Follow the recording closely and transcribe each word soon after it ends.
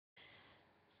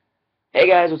Hey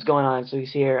guys, what's going on? So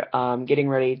he's here, getting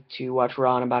ready to watch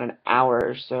Raw in about an hour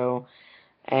or so,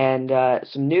 and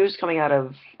some news coming out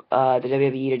of the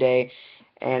WWE today,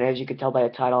 and as you could tell by the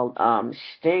title,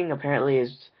 Sting apparently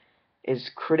is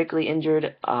critically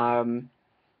injured.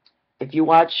 If you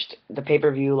watched the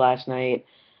pay-per-view last night,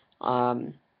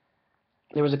 um,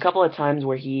 there was a couple of times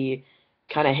where he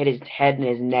kind of hit his head and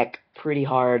his neck pretty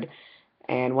hard,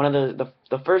 and one of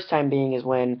the first time being is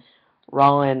when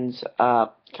Rollins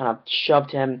kind of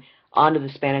shoved him onto the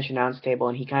Spanish announce table,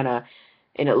 and he kind of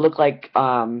and it looked like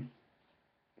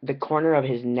the corner of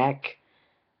his neck,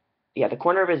 yeah, the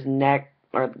corner of his neck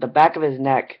or the back of his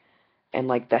neck, and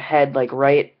like the head, like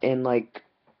right in like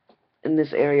in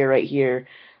this area right here,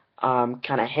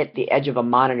 kind of hit the edge of a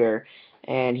monitor,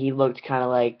 and he looked kind of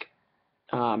like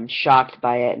shocked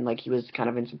by it, and like he was kind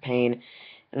of in some pain.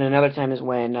 And another time is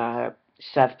when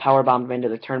Seth powerbombed him into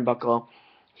the turnbuckle.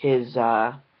 His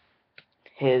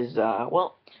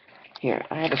well, here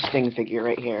I have a Sting figure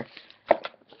right here.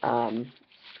 Um,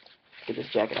 get this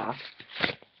jacket off.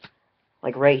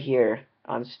 Like right here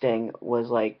on Sting was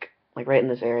like right in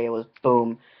this area was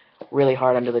boom, really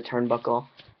hard under the turnbuckle,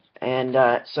 and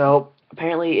so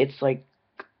apparently it's like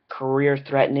career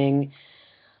threatening,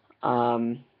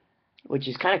 um, which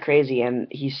is kind of crazy. And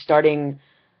he's starting.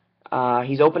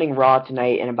 He's opening Raw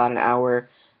tonight in about an hour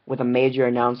with a major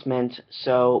announcement.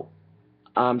 So,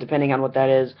 depending on what that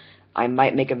is, I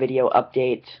might make a video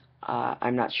update.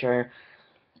 I'm not sure.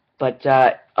 But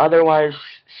otherwise,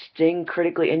 Sting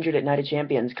critically injured at Night of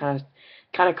Champions. Kind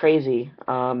of crazy.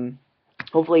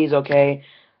 Hopefully he's okay.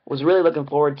 Was really looking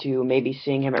forward to maybe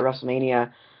seeing him at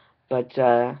WrestleMania. But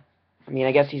I mean,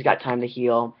 I guess he's got time to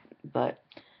heal. But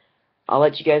I'll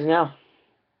let you guys know.